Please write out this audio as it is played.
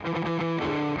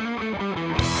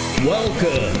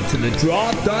Welcome to the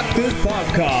Draft Doctors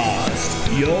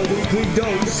Podcast, your weekly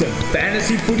dose of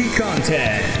fantasy footy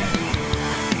content.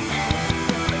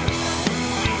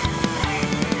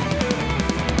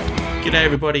 G'day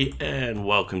everybody and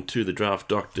welcome to the Draft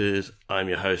Doctors. I'm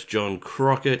your host John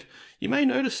Crockett. You may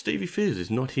notice Stevie Fizz is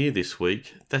not here this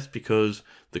week. That's because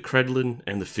the Credlin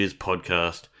and the Fizz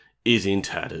podcast is in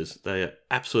tatters. They are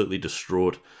absolutely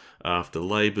distraught after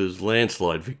Labor's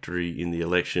landslide victory in the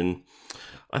election.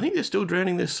 I think they're still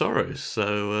drowning their sorrows.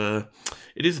 So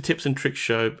it is a tips and tricks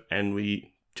show, and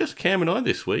we just Cam and I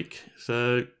this week.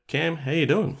 So Cam, how you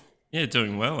doing? Yeah,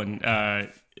 doing well. And I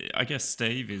guess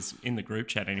Steve is in the group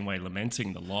chat anyway,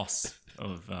 lamenting the loss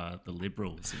of the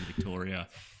Liberals in Victoria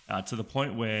to the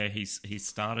point where he's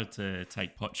started to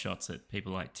take pot shots at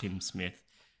people like Tim Smith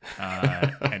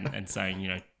and saying, you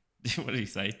know, what did he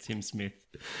say? Tim Smith.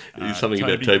 Something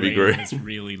about Toby Green has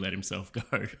really let himself go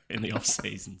in the off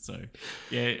season. So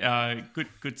yeah,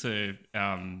 good to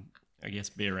I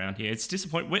guess be around here. It's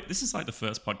disappointing. This is like the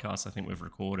first podcast I think we've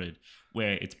recorded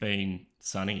where it's been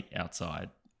sunny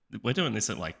outside. We're doing this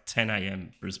at like 10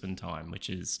 a.m. Brisbane time, which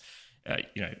is a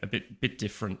bit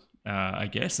different, I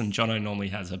guess. And Jono normally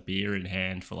has a beer in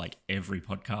hand for like every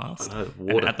podcast. I know,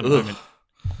 water. And at the moment,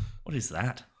 what is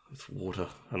that? It's water,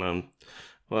 and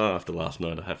well, after last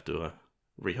night, I have to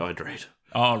rehydrate.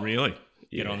 Oh, really?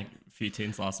 Yeah. Get on a few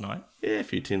tins last night? Yeah, a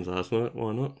few tins last night.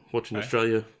 Why not? Watching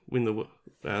Australia win the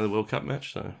World Cup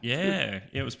match. So Yeah,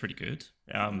 it was pretty good.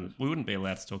 We wouldn't be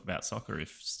allowed to talk about soccer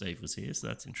if Steve was here, so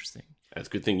that's interesting. It's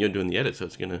a good thing you're doing the edit, so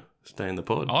it's going to stay in the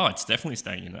pod. Oh, it's definitely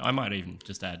staying in there. I might even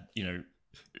just add,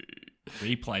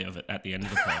 replay of it at the end of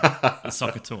the pod, the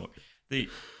soccer talk.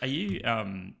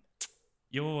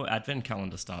 Your advent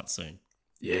calendar starts soon.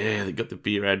 Yeah, they got the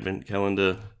beer advent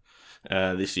calendar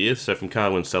this year. So from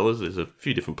Carwin Cellars, there's a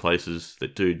few different places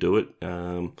that do it.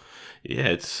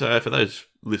 It's for those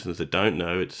listeners that don't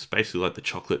know, it's basically like the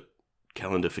chocolate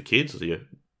calendar for kids. So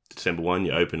December 1,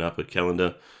 you open up a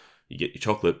calendar, you get your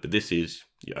chocolate, but this is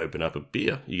you open up a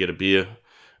beer. You get a beer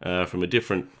from a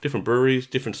different breweries,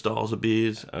 different styles of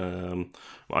beers.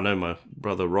 I know my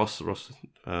brother Ross,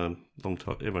 long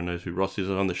time, everyone knows who Ross is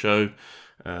on the show.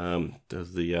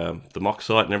 Does the mock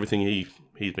site and everything.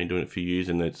 He's been doing it for years,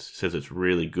 and it says it's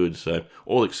really good. So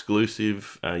all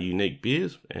exclusive, unique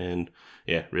beers, and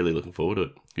yeah, really looking forward to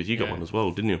it. Because you got one as well,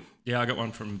 didn't you? Yeah, I got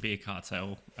one from Beer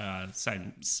Cartel.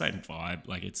 Same vibe.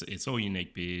 Like it's all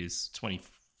unique beers.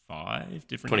 25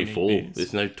 different. 24. Unique beers.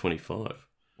 There's no 25.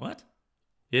 What?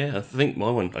 Yeah, I think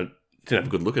my one. I didn't have a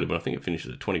good look at it, but I think it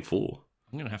finishes at 24.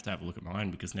 I'm gonna have to have a look at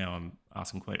mine because now I'm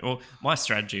asking questions. Or my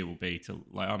strategy will be to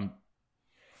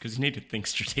because you need to think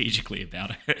strategically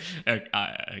about an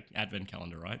advent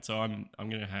calendar, right? So I'm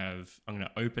gonna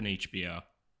open each beer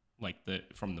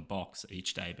from the box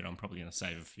each day, but I'm probably gonna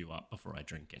save a few up before I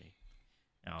drink any.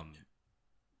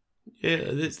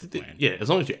 As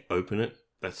long as you open it,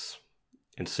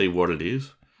 and see what it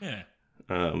is. Yeah.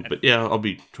 But yeah, I'll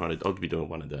be doing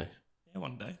one a day. Yeah,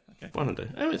 one day. Okay. One a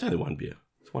day. It's only one beer.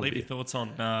 Leave your thoughts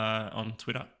on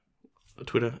Twitter.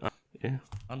 Twitter, yeah.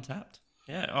 Untapped.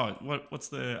 Yeah. Oh, what's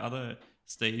the other?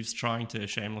 Steve's trying to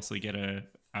shamelessly get a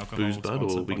alcohol Booze Bud,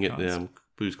 or we can get the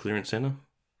Booze Clearance Centre.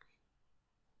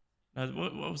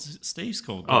 What was Steve's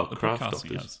called? The Craft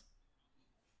Doctors.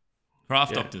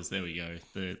 Craft Doctors. There we go.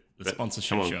 The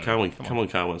sponsorship show. Come on,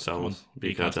 Carwin Cellars.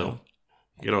 Beer Cartel.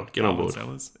 Get on board.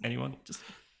 Sellers. Anyone? Just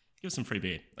give us some free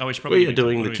beer. Oh, we are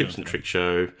doing the tips and tricks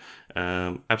show.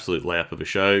 Absolute layup of a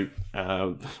show.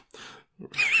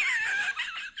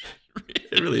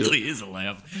 It really is a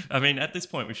layup. I mean, at this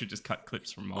point, we should just cut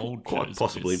clips from old quite shows.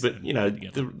 Possibly, but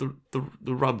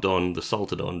the rubbed on, the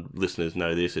salted on listeners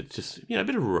know this. It's just a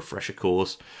bit of a refresher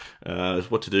course.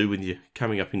 What to do when you're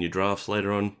coming up in your drafts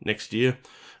later on next year,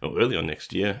 or early on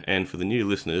next year. And for the new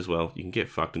listeners, well, you can get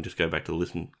fucked and just go back to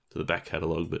listen to the back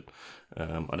catalogue. But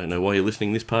I don't know why you're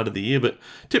listening this part of the year. But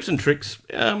tips and tricks,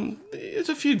 there's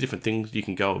a few different things you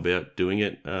can go about doing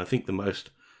it. I think the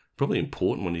most probably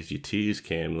important one is your tiers,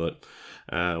 Cam.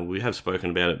 We have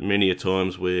spoken about it many a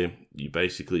times where you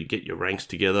basically get your ranks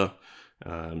together,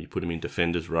 you put them in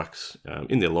defenders, rucks,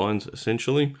 in their lines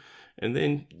essentially, and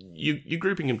then you're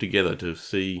grouping them together to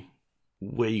see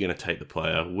where you're going to take the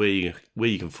player, where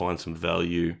you can find some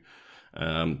value,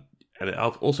 and it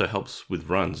also helps with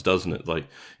runs, doesn't it? Like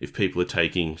if people are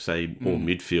taking, say, more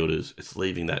midfielders, it's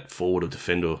leaving that forward or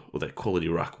defender or that quality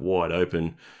ruck wide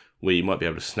open, where you might be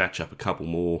able to snatch up a couple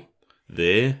more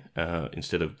there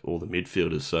instead of all the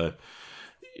midfielders. So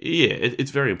yeah, it's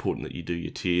very important that you do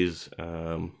your tiers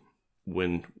and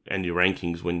your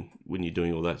rankings when you're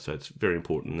doing all that. So it's very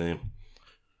important there.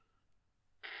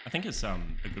 I think it's a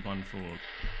good one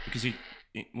because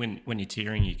when you're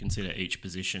tiering, you consider each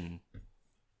position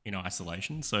in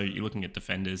isolation. So you're looking at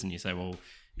defenders and you say, well,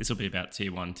 this will be about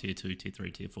tier 1, tier 2, tier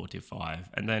 3, tier 4, tier 5.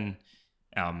 And then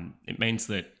it means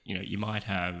that, you might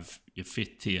have your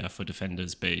 5th tier for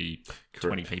defenders be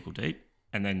 20 people deep.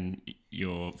 And then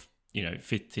your,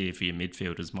 5th tier for your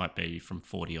midfielders might be from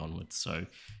 40 onwards. So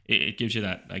it gives you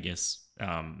that, I guess,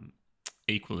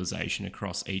 equalization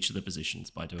across each of the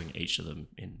positions by doing each of them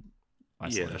in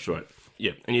isolation. Yeah, that's right.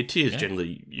 Yeah, and your tiers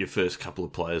generally, your first couple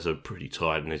of players are pretty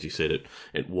tight, and as you said,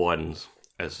 it widens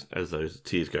as those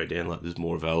tiers go down. Like there's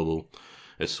more available.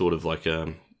 It's sort of like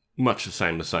much the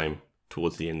same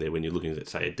towards the end there when you're looking at,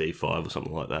 say, a D5 or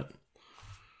something like that.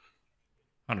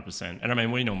 100%. And I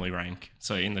mean, we normally rank.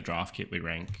 So in the draft kit, we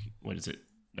rank, what is it?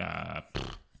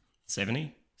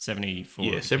 70? 70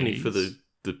 for 70 keys. for the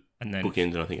and then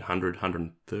bookends, and I think 100,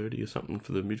 130 or something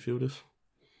for the midfielders.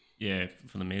 Yeah,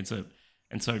 for the mids.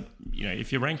 And so,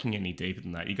 if you're ranking any deeper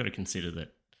than that, you've got to consider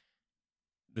that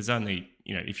there's only,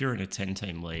 if you're in a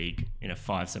 10-team league in a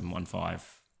 5-7-1-5,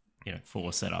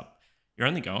 4 setup, you're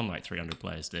only going like 300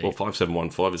 players deep. Well,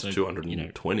 5-7-1-5 is So,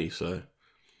 220, so...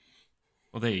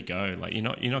 Well, there you go. Like you're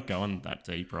not going that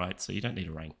deep, right? So you don't need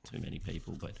to rank too many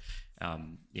people. But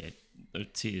the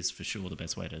tiers for sure the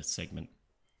best way to segment.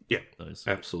 Yeah, those.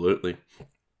 Absolutely.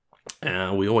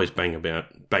 We always bang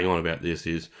on about this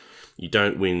is you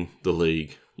don't win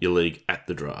your league at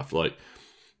the draft. Like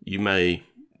you may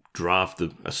draft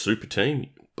a super team,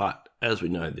 but as we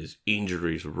know, there's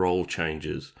injuries, role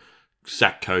changes,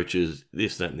 sack coaches,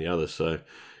 this, that, and the other. So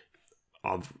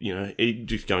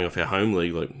just going off our home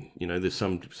league, like, there's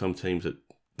some teams that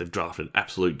they've drafted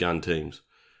absolute gun teams,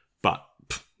 but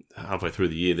halfway through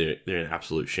the year, they're in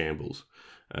absolute shambles.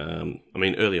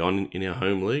 Early on in our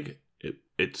home league,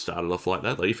 it started off like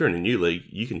that. Like if you're in a new league,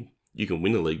 you can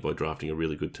win a league by drafting a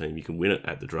really good team. You can win it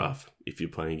at the draft if you're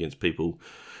playing against people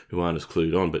who aren't as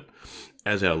clued on. But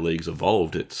as our league's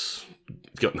evolved, it's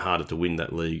gotten harder to win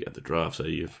that league at the draft. So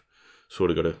you've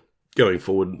sort of got to, going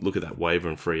forward, look at that waiver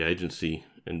and free agency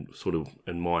and sort of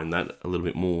and mine that a little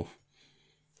bit more.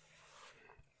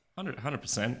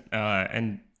 100%.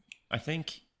 And I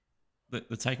think the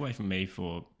takeaway from me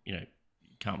for,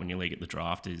 can't win your league at the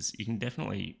draft is you can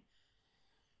definitely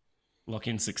lock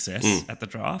in success at the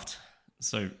draft.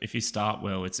 So if you start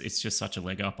well, it's just such a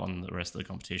leg up on the rest of the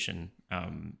competition.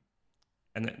 And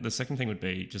the second thing would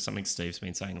be just something Steve's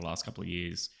been saying the last couple of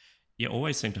years. You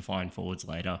always seem to find forwards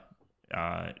later,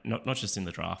 not just in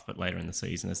the draft, but later in the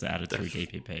season as they're added through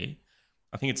DPP.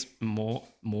 I think it's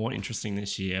more interesting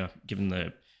this year,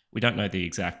 given we don't know the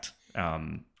exact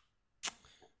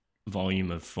volume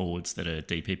of forwards that are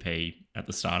DPP at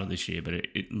the start of this year, but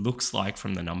it looks like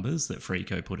from the numbers that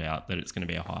Freako put out that it's going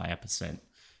to be a higher percent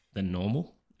than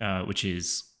normal, which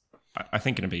is, I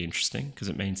think, going to be interesting because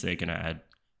it means they're going to add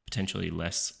potentially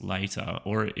less later,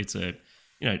 or it's a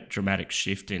dramatic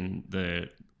shift in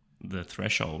the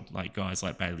threshold. Like guys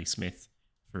like Bailey Smith,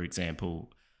 for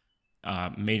example,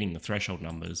 meeting the threshold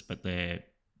numbers, but they're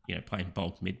playing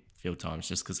bulk midfield times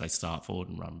just because they start forward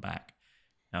and run back.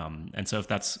 And so if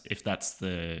that's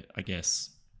the, I guess,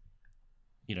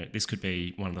 this could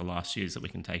be one of the last years that we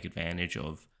can take advantage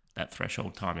of that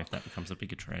threshold time if that becomes a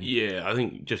bigger trend. Yeah, I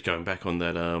think just going back on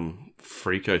that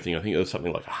Freako thing, I think it was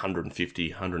something like 150,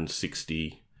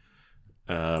 160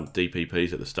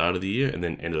 DPPs at the start of the year and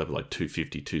then ended up at like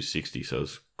 250, 260. So it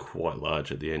was quite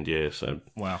large at the end, yeah. So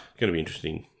wow, it's going to be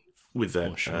interesting with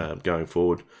that sure. Going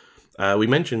forward. We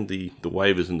mentioned the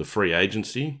waivers and the free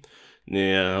agency.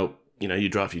 Now, you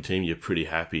draft your team, you're pretty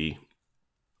happy.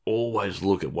 Always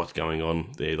look at what's going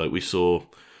on there. Like we saw,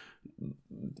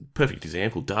 perfect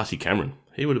example, Darcy Cameron.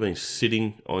 He would have been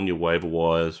sitting on your waiver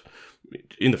wires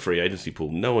in the free agency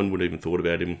pool. No one would have even thought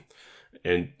about him.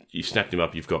 And you snapped him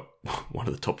up, you've got one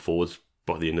of the top forwards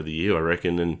by the end of the year, I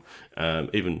reckon. And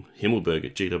even Himmelberg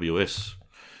at GWS,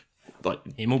 like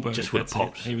Himmelberg just would have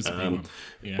popped. He was a big one.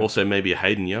 Yeah. Also, maybe a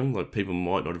Hayden Young, like people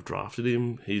might not have drafted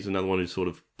him. He's another one who sort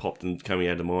of popped and coming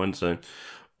out of mind. So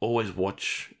always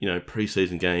watch,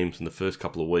 preseason games in the first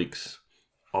couple of weeks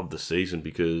of the season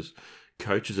because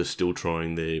coaches are still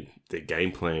trying their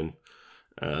game plan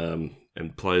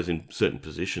and players in certain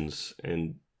positions.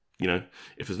 And,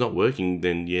 if it's not working,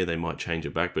 then yeah, they might change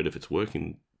it back. But if it's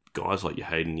working, guys like your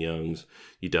Hayden Youngs,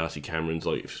 your Darcy Camerons,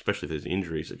 like especially if there's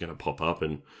injuries, are going to pop up,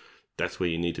 and that's where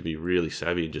you need to be really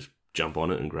savvy and just jump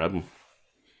on it and grab them.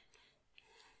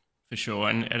 For sure,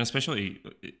 and especially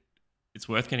it's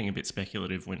worth getting a bit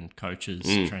speculative when coaches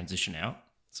transition out.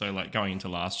 So like going into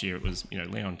last year, it was,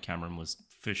 Leon Cameron was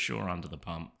for sure under the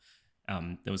pump.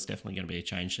 There was definitely going to be a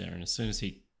change there. And as soon as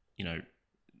he,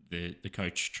 the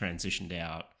coach transitioned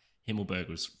out, Himmelberg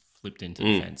was flipped into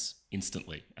defense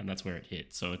instantly, and that's where it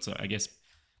hit. So it's, I guess,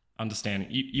 understanding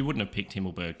you wouldn't have picked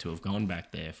Himmelberg to have gone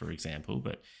back there, for example,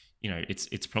 but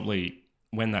it's probably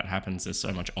when that happens, there's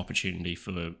so much opportunity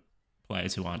for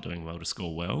players who aren't doing well to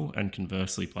score well, and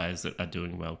conversely, players that are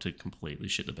doing well to completely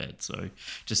shit the bed. So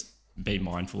just be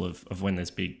mindful of when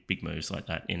there's big moves like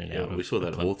that in and out. We saw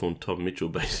that Hawthorn, Tom Mitchell,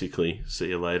 basically, see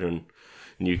you later, and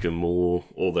Newcombe Moore,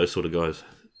 all those sort of guys.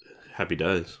 Happy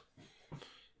days.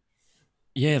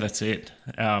 Yeah, that's it.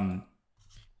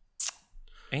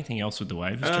 Anything else with the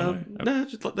waivers, John? No,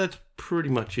 that's pretty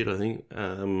much it, I think.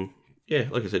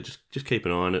 Like I said, just keep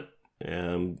an eye on it.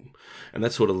 And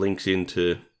that sort of links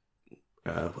into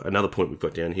another point we've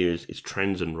got down here is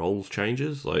trends and roles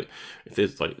changes. Like if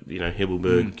there's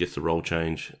Himmelberg gets the role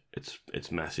change,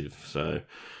 it's massive. So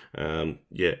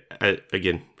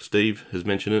again, Steve has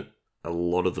mentioned it. A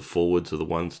lot of the forwards are the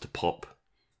ones to pop,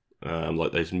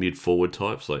 like those mid forward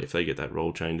types. Like if they get that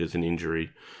role change as an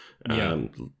injury,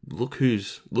 look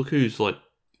who's like,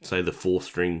 say, the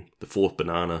fourth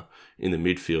banana in the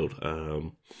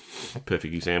midfield.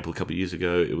 Perfect example, a couple of years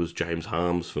ago, it was James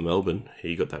Harmes for Melbourne.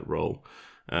 He got that role.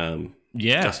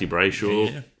 Dusty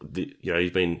Brayshaw,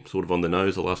 he's been sort of on the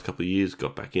nose the last couple of years,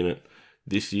 got back in it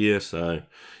this year. So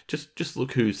just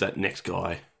look who's that next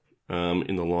guy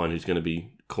in the line who's going to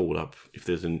be called up if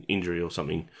there's an injury or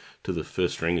something to the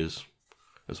first stringers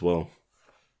as well.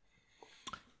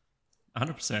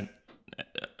 100%.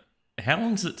 How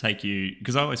long does it take you?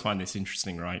 Because I always find this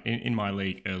interesting, right? In my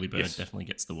league, early bird definitely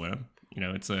gets the worm.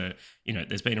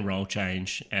 There's been a role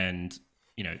change, and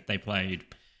they played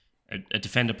a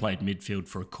defender played midfield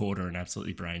for a quarter and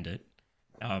absolutely brained it.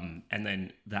 And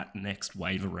then that next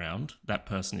waiver round, that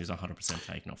person is 100%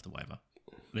 taken off the waiver.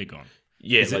 They're gone.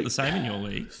 Yeah, is it the same in your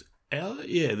league?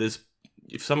 There's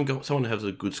if someone has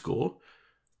a good score,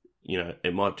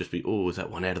 it might just be, is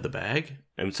that one out of the bag?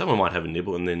 And someone might have a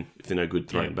nibble, and then if they're no good,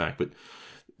 throw it back. But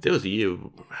there was a year,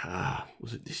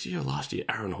 was it this year or last year?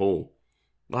 Aaron Hall.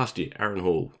 Last year, Aaron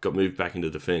Hall got moved back into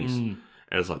defence. And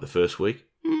it was like the first week,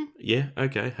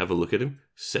 okay, have a look at him.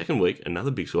 Second week,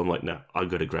 another big score. I'm like, no, I've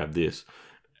got to grab this.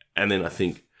 And then I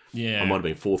think I might have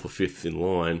been fourth or fifth in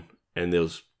line, and there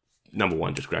was number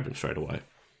one, just grabbed him straight away.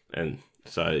 And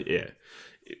so,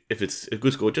 if it's a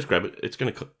good score, just grab it. It's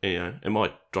going to, it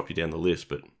might drop you down the list,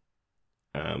 but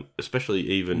especially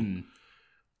even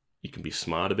you can be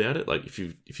smart about it. Like if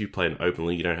you play an open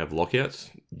league, you don't have lockouts,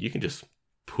 you can just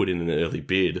put in an early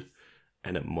bid,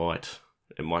 and it might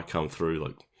come through.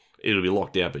 Like it'll be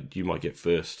locked out, but you might get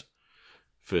first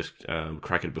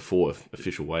crack at it before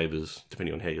official waivers,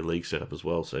 depending on how your league's set up as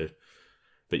well. So,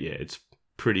 but yeah, it's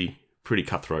pretty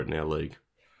cutthroat in our league.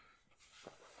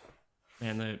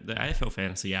 And the AFL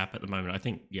Fantasy app at the moment, I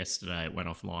think yesterday it went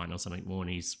offline or something.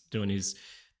 Warney's doing his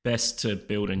best to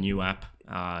build a new app,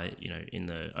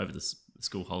 over the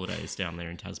school holidays down there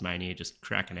in Tasmania, just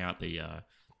cracking out the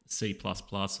C++ or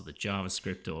the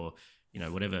JavaScript or,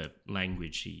 whatever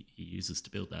language he uses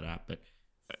to build that app.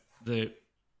 But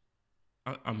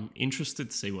I'm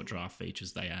interested to see what draft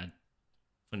features they add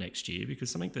for next year, because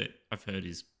something that I've heard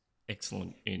is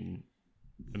excellent in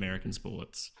American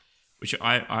sports, which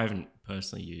I haven't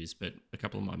personally used, but a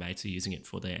couple of my mates are using it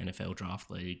for their NFL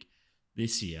draft league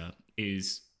this year,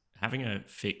 is having a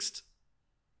fixed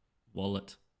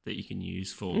wallet that you can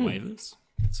use for waivers.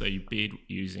 So you bid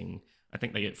using, I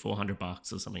think they get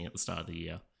 $400 or something at the start of the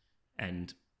year.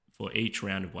 And for each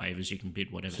round of waivers, you can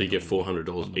bid whatever. So you get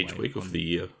 $400 each week or for the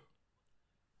year?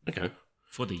 Okay.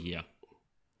 For the year.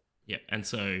 Yeah. And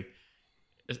so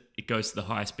it goes to the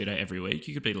highest bidder every week.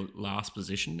 You could be last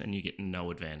position and you get no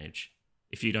advantage.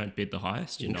 If you don't bid the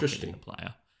highest, you're not getting a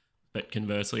player. But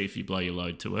conversely, if you blow your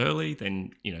load too early,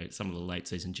 then some of the late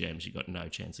season gems you got no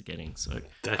chance of getting. So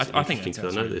I think that's I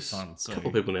know there's fun. A couple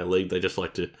of people in our league, they just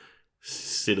like to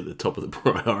sit at the top of the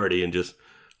priority and just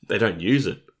they don't use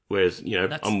it. Whereas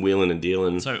I'm wheeling and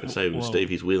dealing. So, and say with Steve,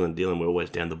 he's wheeling and dealing. We're always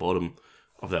down the bottom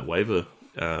of that waiver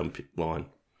line.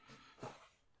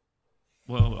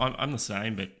 Well, I'm the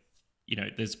same, but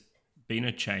there's been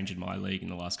a change in my league in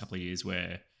the last couple of years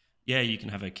where, you can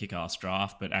have a kick-ass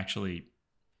draft, but actually,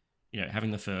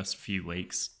 having the first few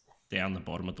weeks down the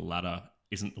bottom of the ladder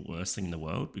isn't the worst thing in the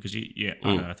world, because you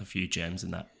unearth a few gems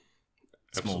in that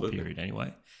small period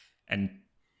anyway. And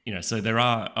so there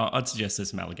are. I'd suggest there's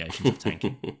some allegations of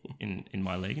tanking in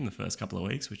my league in the first couple of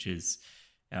weeks, which is,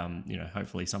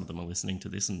 hopefully some of them are listening to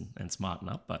this and smarten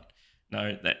up. But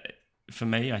no, that for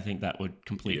me, I think that would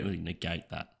completely negate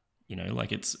that.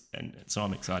 And so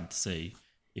I'm excited to see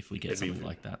if we get something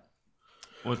like that.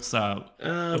 What's our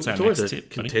next tip?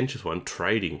 Contentious one,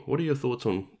 trading. What are your thoughts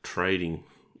on trading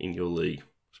in your league,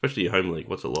 especially your home league?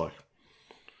 What's it like?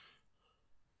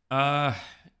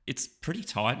 It's pretty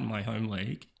tight in my home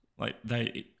league.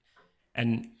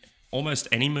 And almost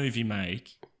any move you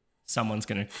make, someone's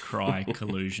going to cry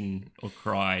collusion or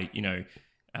cry,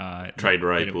 Trade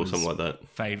rape or something like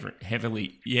that.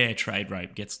 Trade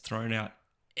rape gets thrown out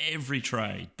every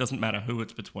trade. Doesn't matter who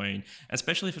it's between,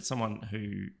 especially if it's someone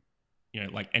who,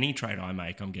 like any trade I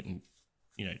make, I'm getting,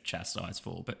 chastised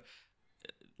for. But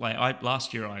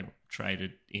last year I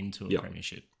traded into a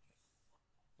premiership.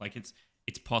 Like it's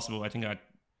possible. I think I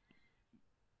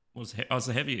was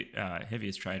the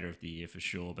heaviest trader of the year for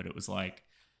sure, but it was like,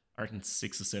 I reckon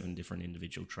 6 or 7 different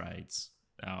individual trades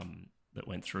that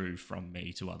went through from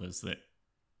me to others that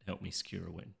helped me secure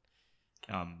a win.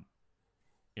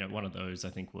 One of those I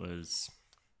think was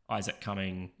Isaac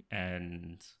Cumming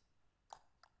and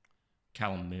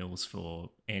Callum Mills for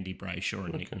Andy Brayshaw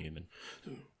and Nick Newman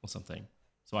or something.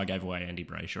 So I gave away Andy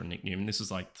Brayshaw and Nick Newman. This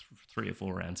was like 3 or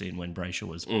 4 rounds in when Brayshaw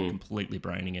was completely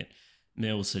braining it.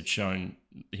 Mills had shown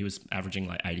he was averaging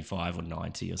like 85 or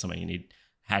 90 or something, and he'd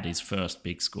had his first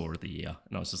big score of the year.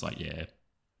 And I was just like, yeah.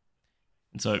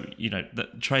 And so, the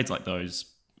trades like those,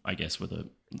 I guess, were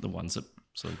the ones that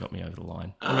sort of got me over the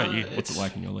line. What about you? What's it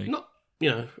like in your league? Not,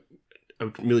 a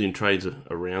million trades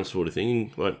around sort of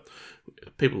thing. Like,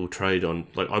 people will trade on,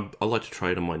 like, I like to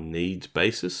trade on my needs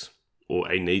basis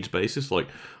or a needs basis. Like,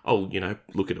 I'll,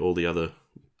 look at all the other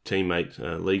teammates,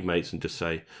 league mates, and just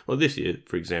say, well, this year,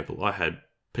 for example, I had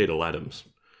Peter Laddams.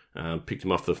 Picked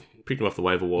him off the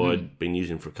waiver wide, been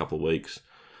using him for a couple of weeks.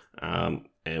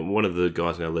 And one of the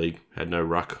guys in our league had no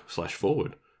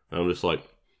ruck/forward. And I'm just like,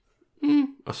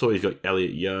 I saw he's got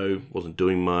Elliot Yeo, wasn't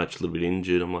doing much, a little bit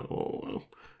injured. I'm like, oh, well,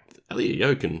 Elliot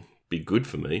Yeo can be good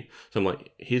for me. So I'm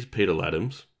like, here's Peter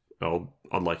Laddams.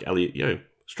 I'd like Elliot Yeo.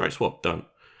 Straight swap, done.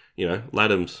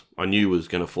 Laddams I knew was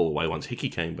going to fall away once Hickey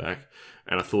came back.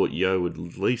 And I thought Yeo would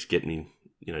at least get me,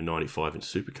 95 in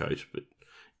Supercoach. But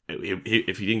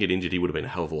if he didn't get injured, he would have been a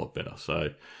hell of a lot better. So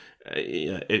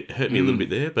it hurt me a little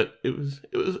bit there, but it was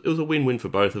a win-win for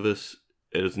both of us.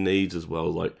 It was needs as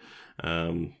well. Like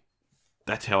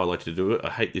that's how I like to do it. I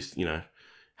hate this,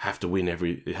 have to win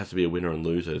it has to be a winner and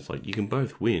loser. It's like you can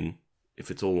both win if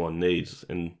it's all on needs,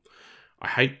 and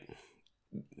I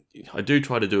do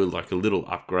try to do like a little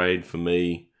upgrade for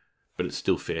me, but it's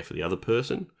still fair for the other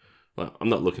person. Like I'm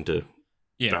not looking to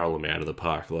barrel them out of the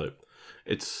park. Like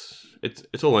it's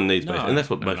all on needs based, and that's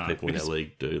what most people in our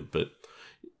league do. But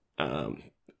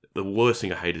the worst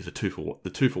thing I hate is the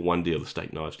 2-for-1 deal, the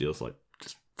steak knives deal. It's like,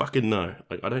 just fucking no.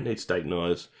 Like I don't need steak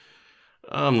knives.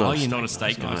 I'm not. You're not a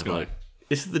steak knives guy. Like,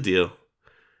 this is the deal.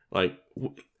 Like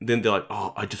then they're like,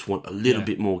 oh, I just want a little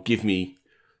bit more. Give me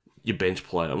your bench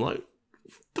player. I'm like,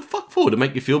 the fuck for to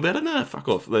make you feel better? Nah, fuck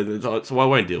off. So I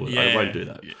won't deal with it. I won't do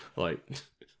that. Yeah. Like.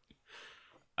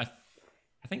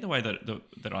 I think the way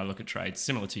that I look at trades,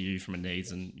 similar to you from a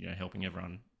needs and helping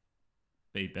everyone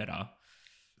be better,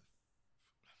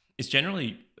 is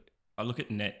generally I look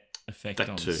at net effect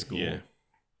on the score. Yeah.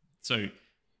 So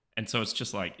it's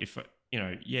just like if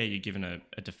you're given a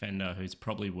defender who's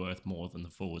probably worth more than the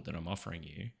forward that I'm offering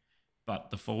you,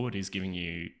 but the forward is giving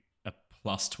you a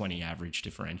plus 20 average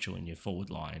differential in your forward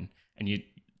line, and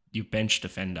your bench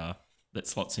defender that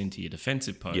slots into your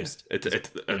defensive post. Yeah, it's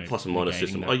a plus and minus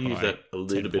system. I use that a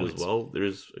little bit as well. There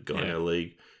is a guy in our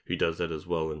league who does that as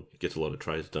well and gets a lot of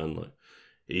trades done. Like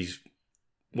he's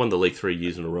won the league 3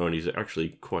 years in a row, and he's actually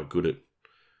quite good at.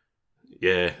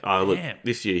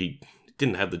 This year he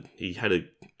didn't have it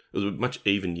was a much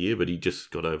even year, but he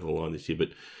just got over the line this year.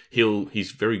 But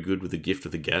he's very good with the gift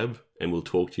of the gab, and we'll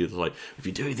talk to you. It's like, if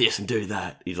you do this and do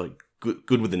that, he's like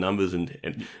good with the numbers,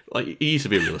 and like he used to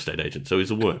be a real estate agent, so he's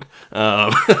a worm.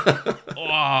 Oh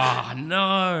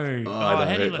no!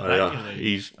 How do you let that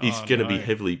he's going to be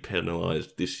heavily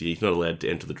penalised this year. He's not allowed to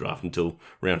enter the draft until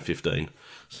round 15.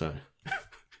 So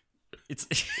it's.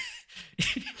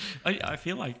 I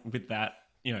feel like with that,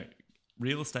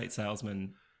 real estate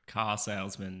salesman, car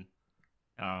salesman,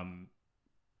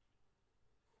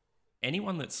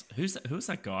 anyone that's who's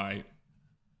that guy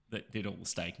that did all the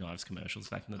steak knives commercials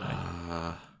back in the day?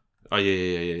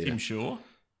 Yeah. Tim Shaw.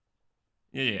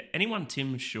 Yeah. Anyone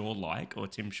Tim Shaw like or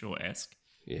Tim Shaw-esque?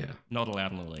 Yeah. Not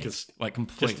allowed in the league. Like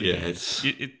completely.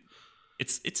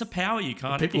 It's a power you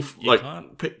can't. People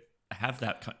can't have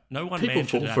that. No one. People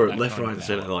fall for it left, right, and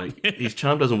centre. Like his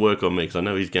charm doesn't work on me because I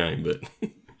know his game, but.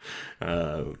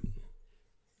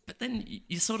 But then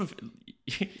you sort of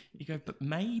you go, but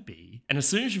maybe, and as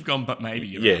soon as you've gone, but maybe,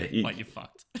 you're you're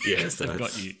fucked. Yeah, they've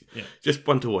got you. Yeah, just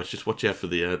one to watch. Just watch out for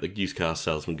the used car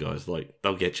salesman guys. Like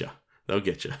they'll get you. Yeah,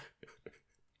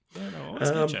 no,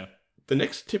 always get you. The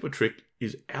next tip or trick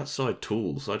is outside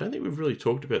tools. I don't think we've really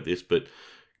talked about this, but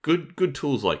good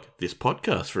tools like this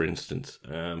podcast, for instance,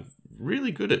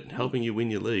 really good at helping you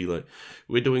win your league. Like,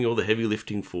 we're doing all the heavy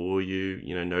lifting for you,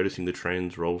 noticing the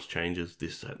trends, roles changes,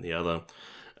 this, that, and the other.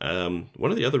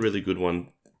 One of the other really good one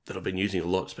that I've been using a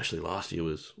lot, especially this year,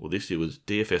 was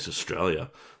DFS Australia.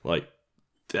 Like,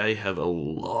 they have a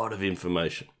lot of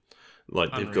information.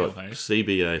 Like, they've got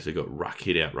CBAs, they've got ruck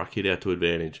hit out to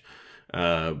advantage,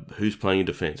 who's playing in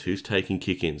defence, who's taking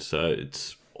kick-ins. So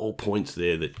it's all points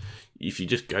there that if you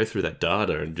just go through that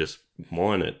data and just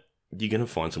mine it, you're going to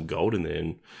find some gold in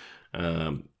there.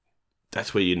 And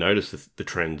that's where you notice the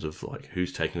trends of, like,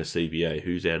 who's taking a CBA,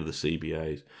 who's out of the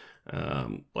CBAs.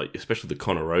 Like, especially the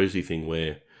Connor Rosie thing,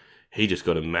 where he just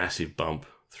got a massive bump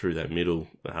through that middle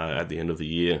at the end of the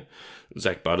year.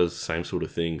 Zach Butters, same sort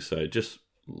of thing. So just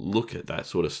look at that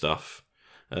sort of stuff.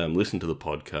 Listen to the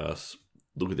podcasts.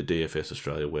 Look at the DFS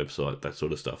Australia website, that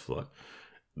sort of stuff. Like,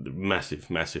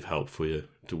 massive help for you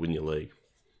to win your league.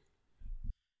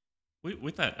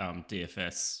 With that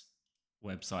DFS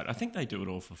website, I think they do it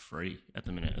all for free at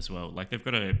the minute as well. Like, they've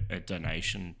got a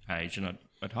donation page, and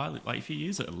I'd highly, like, if you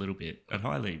use it a little bit, I'd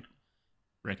highly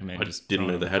recommend. I just didn't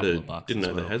know they had the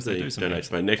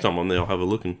donation page. Next time on there, I'll have a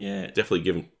look and definitely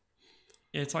give them.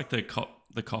 Yeah, it's like the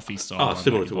coffee style.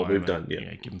 Similar to what we've done.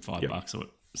 Yeah, give them $5 or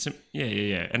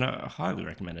yeah, and I highly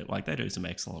recommend it. Like, they do some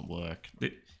excellent work.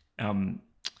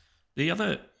 The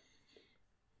other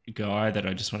guy that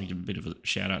I just want to give a bit of a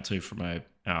shout out to from a,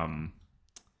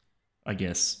 I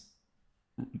guess,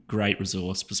 great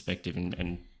resource perspective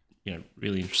and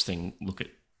really interesting look at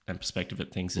and perspective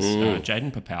at things is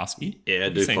Jaden Popowski. Yeah, I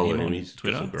do follow him on He's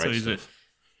Twitter. Some great stuff.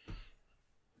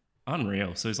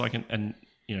 Unreal. So he's like an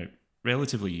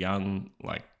relatively young,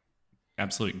 like,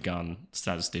 absolute gun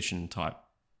statistician type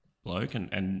bloke,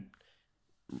 and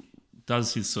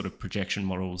does his sort of projection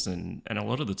models, and a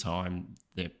lot of the time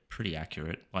they're pretty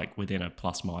accurate, like within a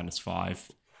 ±5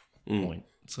 point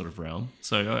sort of realm.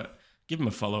 So give him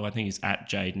a follow. I think he's at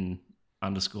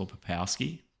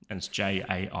Jaden_Popowski, and it's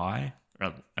JAI.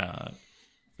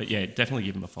 But yeah, definitely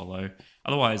give him a follow.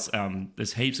 Otherwise,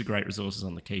 there's heaps of great resources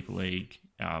on the Keeper League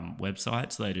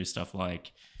website. So they do stuff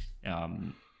like,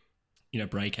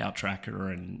 breakout tracker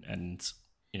and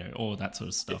all of that sort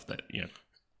of stuff that,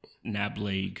 NAB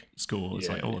League scores,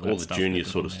 like all of that all the stuff. Junior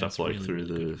sort of stuff, like really, through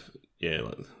really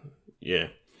the,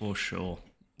 For sure.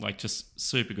 Like, just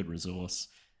super good resource.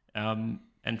 And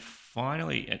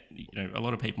finally, a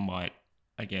lot of people might,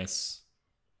 I guess,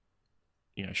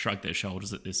 shrug their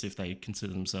shoulders at this if they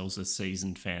consider themselves a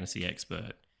seasoned fantasy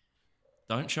expert.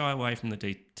 Don't shy away from the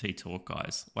DT Talk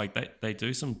guys. Like, they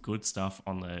do some good stuff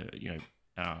on the,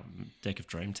 Deck of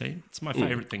Dream Team. It's my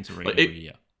favorite thing to read every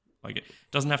year. Like, it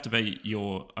doesn't have to be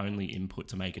your only input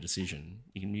to make a decision.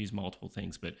 You can use multiple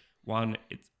things, but one,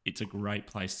 it's a great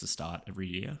place to start every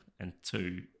year, and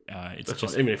two, it's that's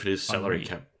just right. Even if it is salary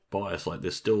cap bias, like,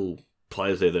 there's still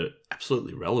players there that are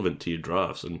absolutely relevant to your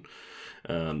drafts, and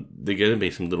there are going to be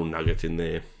some little nuggets in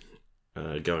there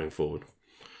going forward.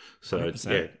 So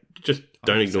 100%. Just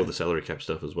don't 100%. Ignore the salary cap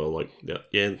stuff as well. Like, we're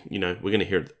going to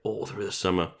hear it all through the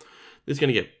summer. There's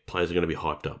going to get players are going to be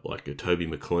hyped up, like a Toby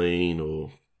McLean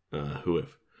or whoever.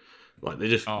 Like, they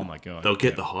just, oh my God, they'll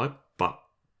get the hype, but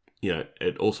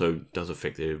it also does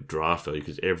affect their draft value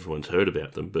because everyone's heard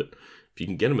about them. But if you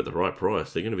can get them at the right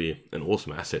price, they're going to be an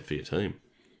awesome asset for your team.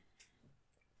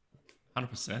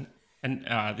 100%. And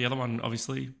the other one,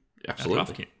 obviously, absolutely,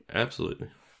 draft kit. Absolutely.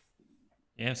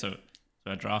 Yeah, so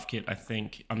a draft kit, I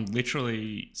think I'm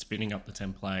literally spinning up the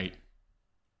template.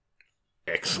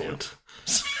 Excellent.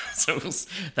 So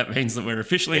that means that we're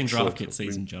officially in draft kit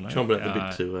season, Jono. Chomping at the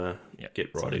bit to get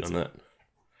writing on that. I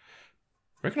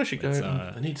reckon I should go.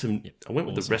 I need some. I went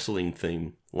with the wrestling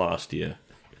theme last year.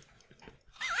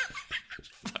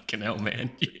 Fucking hell,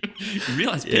 man! You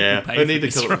realise people pay I need for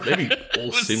this, right? Maybe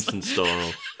all Simpson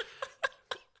style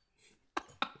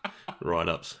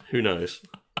write-ups. Who knows?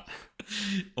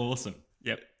 Awesome.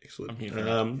 Yep. Excellent.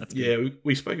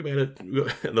 We spoke about it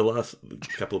in the last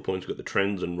couple of points. We've got the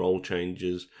trends and role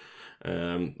changes.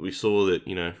 We saw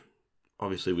that,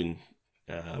 obviously when,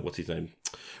 what's his name?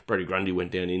 Brody Grundy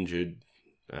went down injured.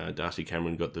 Darcy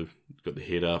Cameron got the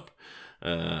hit up.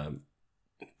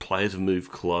 Players have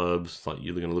moved clubs. Like,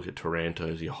 you're going to look at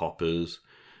Toronto's, your Hoppers.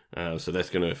 So that's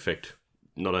going to affect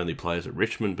not only players at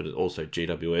Richmond, but also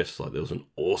GWS. Like, there was an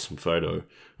awesome photo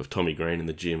of Tommy Green in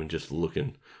the gym and just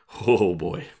looking, oh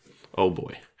boy.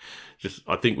 Just,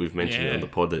 I think we've mentioned it on the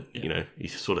pod that,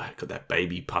 he's sort of got that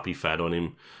baby puppy fat on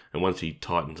him. And once he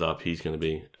tightens up, he's going to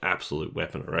be an absolute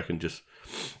weapon, I reckon. Just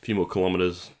a few more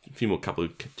kilometres, a few more couple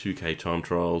of 2K time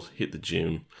trials, hit the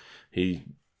gym. He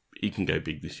he can go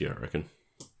big this year, I reckon.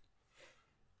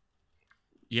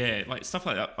 Yeah, like stuff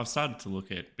like that. I've started to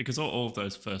look at, because all of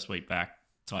those first week back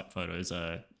type photos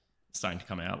are starting to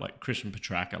come out. Like Christian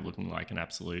Petracca looking like an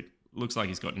absolute, looks like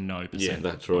he's got no percent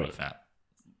that's body right. fat.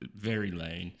 Very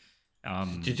lean.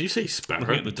 Did you see Sparrow?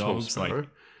 Looking at the Tom dogs, Sparrow?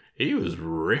 He was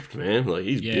ripped, man. Like,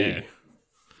 he's big.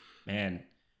 Man,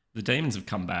 the Demons have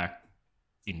come back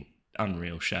in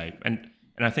unreal shape. And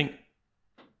I think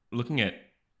looking at,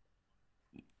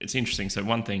 it's interesting. So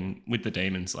one thing with the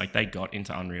Demons, like they got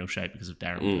into unreal shape because of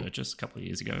Darren Burgess a couple of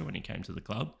years ago when he came to the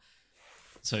club.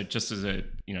 So just as a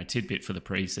tidbit for the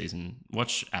preseason,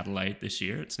 watch Adelaide this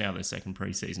year. It's now their second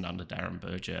preseason under Darren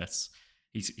Burgess.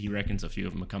 He reckons a few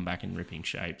of them will come back in ripping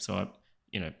shape. So,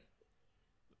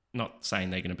 not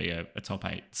saying they're going to be a top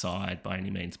 8 side by any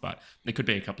means, but there could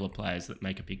be a couple of players that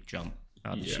make a big jump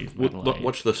this year from Adelaide.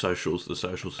 Watch the socials,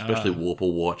 especially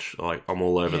Warple watch. Like, I'm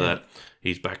all over that.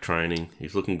 He's back training.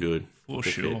 He's looking good. For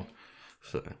sure.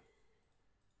 So.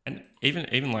 And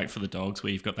even like for the Dogs,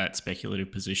 where you've got that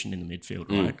speculative position in the midfield,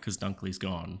 right? Because Dunkley's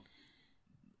gone.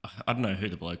 I don't know who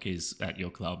the bloke is at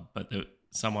your club, but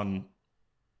some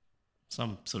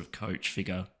sort of coach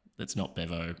figure that's not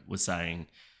Bevo was saying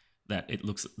that it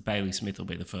looks Bailey Smith will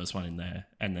be the first one in there,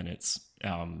 and then it's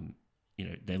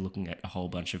they're looking at a whole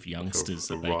bunch of youngsters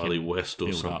that they Riley can West or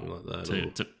build something up like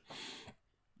that.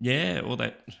 or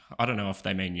that I don't know if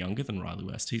they mean younger than Riley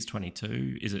West. He's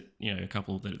 22. Is it a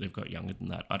couple that they've got younger than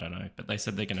that? I don't know, but they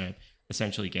said they're going to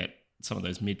essentially get some of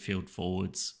those midfield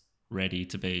forwards ready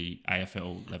to be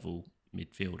AFL level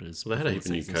midfielders. Well, they had a heap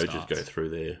of new coaches starts. go through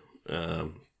there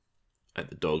at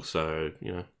the Dogs, so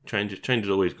change is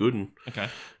always good, and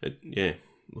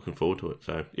looking forward to it.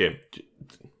 So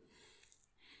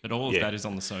but all of that is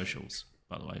on the socials,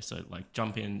 by the way. So like,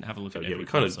 jump in, have a look at every we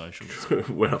kind of socials.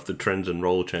 went off the trends and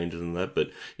role changes and that,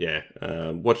 but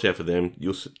watch out for them.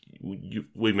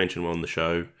 We mentioned them on the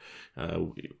show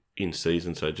in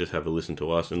season, so just have a listen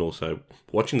to us, and also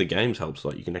watching the games helps.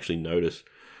 Like, you can actually notice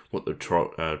what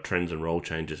the trends and role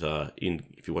changes are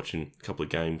if you're watching a couple of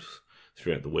games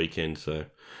throughout the weekend. So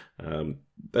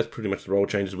that's pretty much the role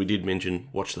changes. We did mention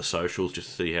watch the socials just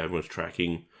to see how everyone's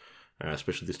tracking,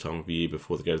 especially this time of year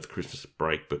before they go to the Christmas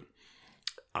break. But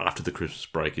after the Christmas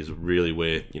break is really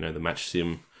where the match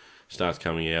sim starts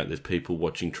coming out. There's people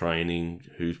watching training,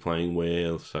 who's playing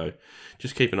where. So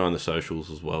just keep an eye on the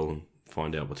socials as well and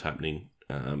find out what's happening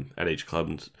at each club,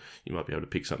 and you might be able to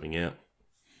pick something out.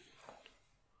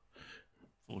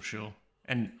 For sure.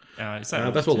 And that's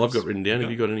all I've got written down.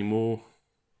 Have you got any more?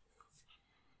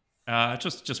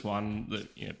 Just one.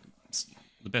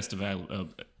 The best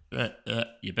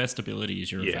your best ability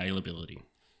is your availability,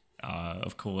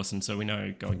 of course. And so we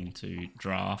know going into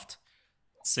draft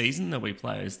season, there'll be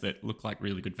players that look like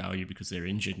really good value because they're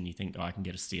injured, and you think, I can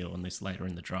get a steal on this later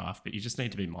in the draft. But you just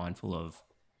need to be mindful of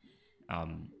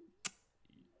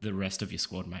the rest of your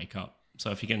squad makeup.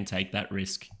 So if you're going to take that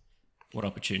risk, what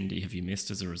opportunity have you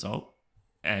missed as a result?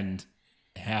 And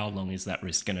how long is that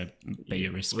risk going to be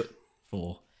a risk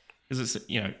for? Because it's,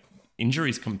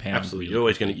 injuries compound. Absolutely. Really You're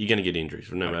always going to get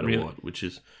injuries no matter really, what,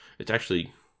 it's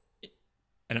actually...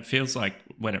 And it feels like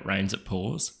when it rains, it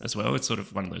pours as well. It's sort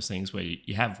of one of those things where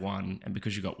you have one, and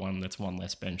because you've got one, that's one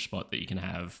less bench spot that you can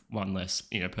have, one less,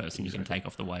 person you can take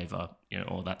off the waiver,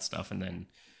 all that stuff. And then,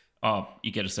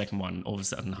 you get a second one, all of a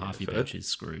sudden half your bench is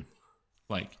screwed.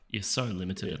 Like, you're so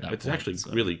limited at that it's point. It's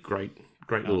actually really great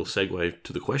little segue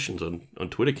to the questions on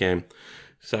Twitter Cam.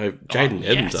 So Jaden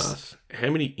Evans asks,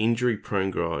 how many injury-prone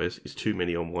guys is too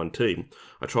many on one team?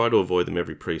 I try to avoid them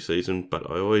every preseason, but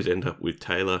I always end up with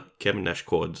Taylor, Kevin Nash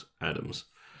quads, Adams.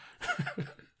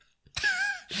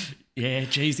 Yeah,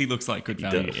 geez, he looks like good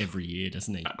value every year,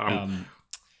 doesn't he? I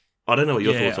don't know what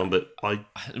your thoughts on, but I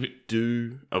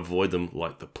do avoid them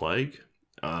like the plague.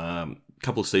 A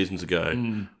couple of seasons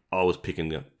ago, I was picking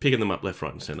them up left,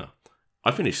 right, and centre.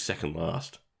 I finished second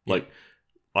last. Yeah. Like,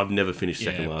 I've never finished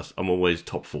second last. I'm always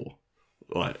top 4.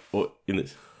 Like, or in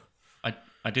this.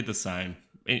 I did the same.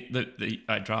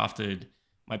 I drafted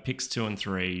my picks 2 and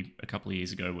 3 a couple of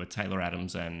years ago were Taylor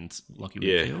Adams and Lockie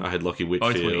Whitfield. Yeah, I had Lockie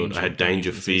Whitfield. I had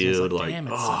Dangerfield.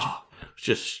 It's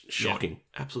just shocking.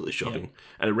 Yeah. Absolutely shocking. Yeah.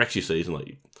 And it wrecks your season.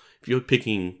 Like, if you're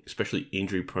picking especially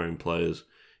injury-prone players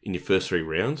in your first 3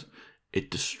 rounds, it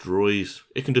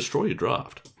can destroy your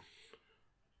draft.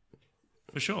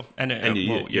 For sure. And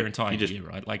your entire year,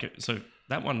 right? Like, so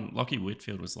that one, Lockie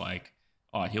Whitfield was like,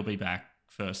 he'll be back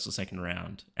first or second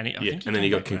round. And then he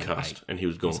got concussed and he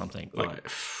was gone. Something.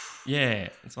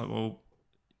 It's like, well,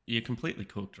 you're completely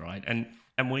cooked, right? And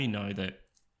we know that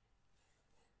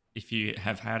if you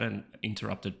have had an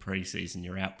interrupted preseason,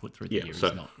 your output through the year is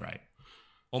not great.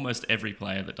 almost every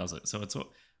player that does it. So it's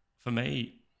for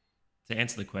me, to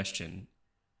answer the question,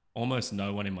 almost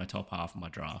no one in my top half of my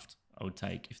draft I would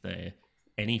take if they're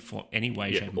any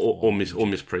way, shape, or miss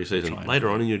preseason. Later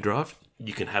on in your draft,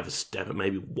 you can have a stab at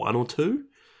maybe one or two.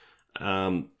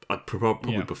 I'd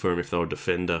probably prefer them if they were a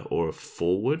defender or a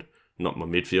forward, not my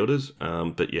midfielders.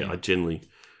 But I generally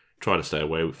try to stay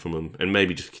away from them and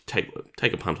maybe just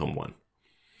take a punt on one.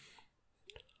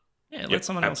 Yeah, let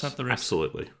someone else have the risk.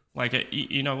 Absolutely. Like,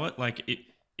 you know what? Like,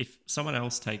 if someone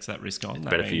else takes that risk on, that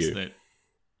better means for you.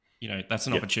 that, that's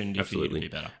an opportunity for you to be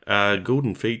better.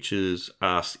 Golden Features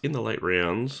asks, in the late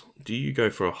rounds, do you go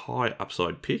for a high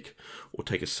upside pick or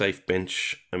take a safe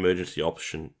bench emergency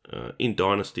option? In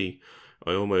Dynasty,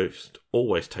 I almost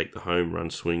always take the home run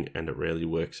swing and it rarely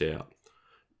works out.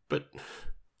 But...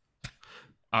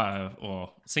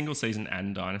 or single season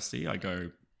and Dynasty, I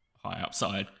go high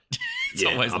upside. It's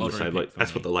yeah, always I'm the same. Like,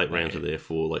 that's what the late rounds are there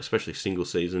for. Like, especially single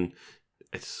season,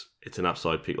 it's an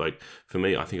upside pick. Like, for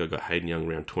me, I think I got Hayden Young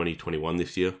around 2021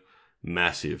 this year.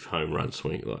 Massive home run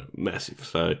swing, like massive.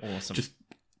 So awesome. Just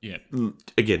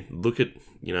again, look at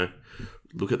the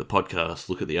podcast,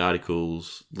 look at the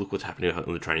articles, look what's happening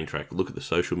on the training track, look at the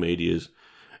social medias,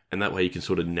 and that way you can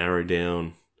sort of narrow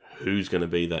down who's going to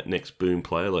be that next boom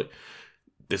player. Like,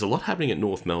 there's a lot happening at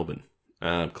North Melbourne.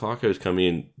 Clarko's come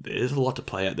in. There's a lot to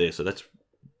play out there, so that's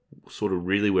sort of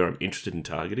really where I'm interested in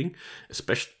targeting,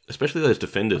 especially those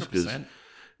defenders, because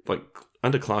like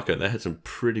under Clarko, they had some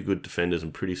pretty good defenders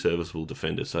and pretty serviceable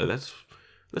defenders. So that's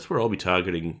where I'll be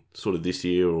targeting sort of this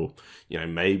year, or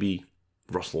maybe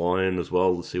Ross Lyon as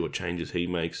well. Let's see what changes he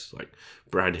makes. Like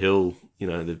Brad Hill,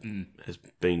 has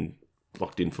been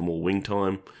locked in for more wing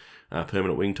time,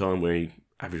 permanent wing time, where he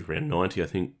averaged around 90, I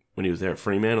think, when he was there at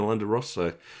Fremantle under Ross.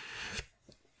 So.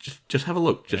 Just have a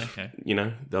look.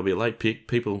 There'll be a late pick.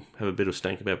 People have a bit of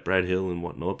stank about Brad Hill and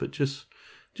whatnot, but just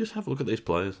have a look at these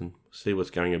players and see what's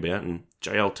going about. And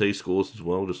JLT scores as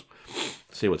well. Just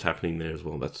see what's happening there as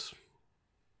well. That's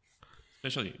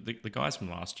especially the guys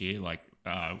from last year. Like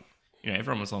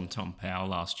everyone was on Tom Powell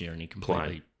last year, and he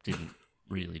completely didn't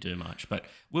really do much. But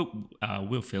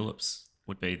Will Phillips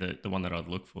would be the one that I'd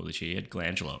look for this year. He had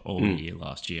glandular all year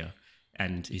last year,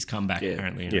 and he's come back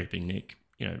apparently in Ripping Nick.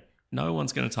 No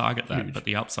one's going to target that, but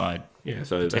the upside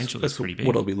potential is pretty big.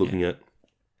 What I'll be looking at.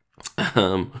 I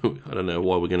don't know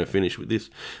why we're going to finish with this,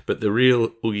 but the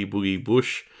real Oogie Boogie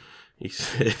Bush, he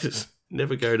says,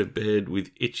 never go to bed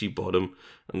with itchy bottom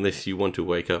unless you want to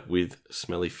wake up with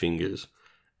smelly fingers.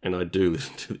 And I do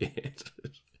listen to the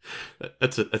answers.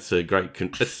 That's a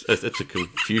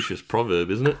Confucius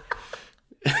proverb, isn't it?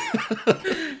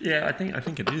 Yeah, I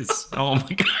think it is. Oh my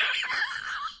god!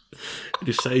 It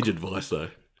is sage advice,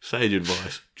 though. Sage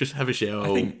advice. Just have a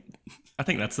shower. I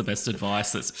think that's the best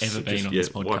advice that's ever been on this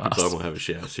podcast. Wipe your bum or have a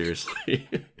shower, seriously.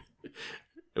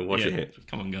 And wash your hands.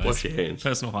 Come on, guys. Wash your hands.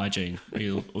 Personal hygiene.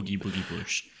 Real Oogie Boogie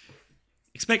Bush.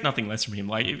 Expect nothing less from him.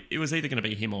 Like, it was either going to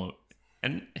be him or...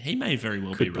 And he may very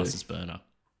well be Russ's burner.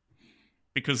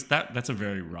 Because that's a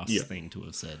very Russ thing to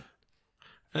have said.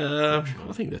 I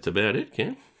think that's about it,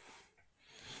 Cam.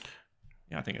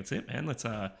 Yeah, I think that's it, man. That's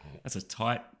a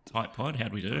tight pod.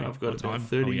 How'd we do? I've got about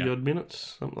 30-odd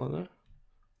minutes, something like that.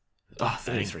 Oh,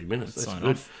 33 minutes. That's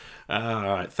good. All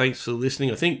right, thanks for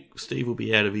listening. I think Steve will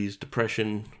be out of his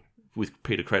depression with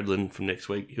Peter Cradlin from next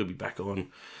week. He'll be back on.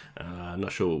 I'm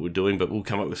not sure what we're doing, but we'll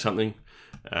come up with something.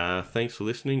 Thanks for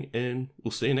listening, and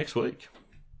we'll see you next week.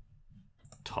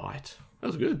 Tight. That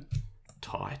was good.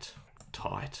 Tight.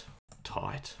 Tight.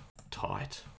 Tight.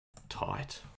 Tight.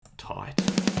 Tight. Tight.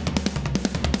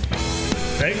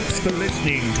 Thanks for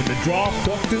listening to the Draft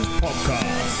Doctors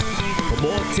podcast. For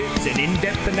more tips and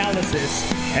in-depth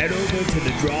analysis, head over to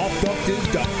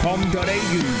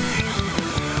thedraftdoctors.com.au.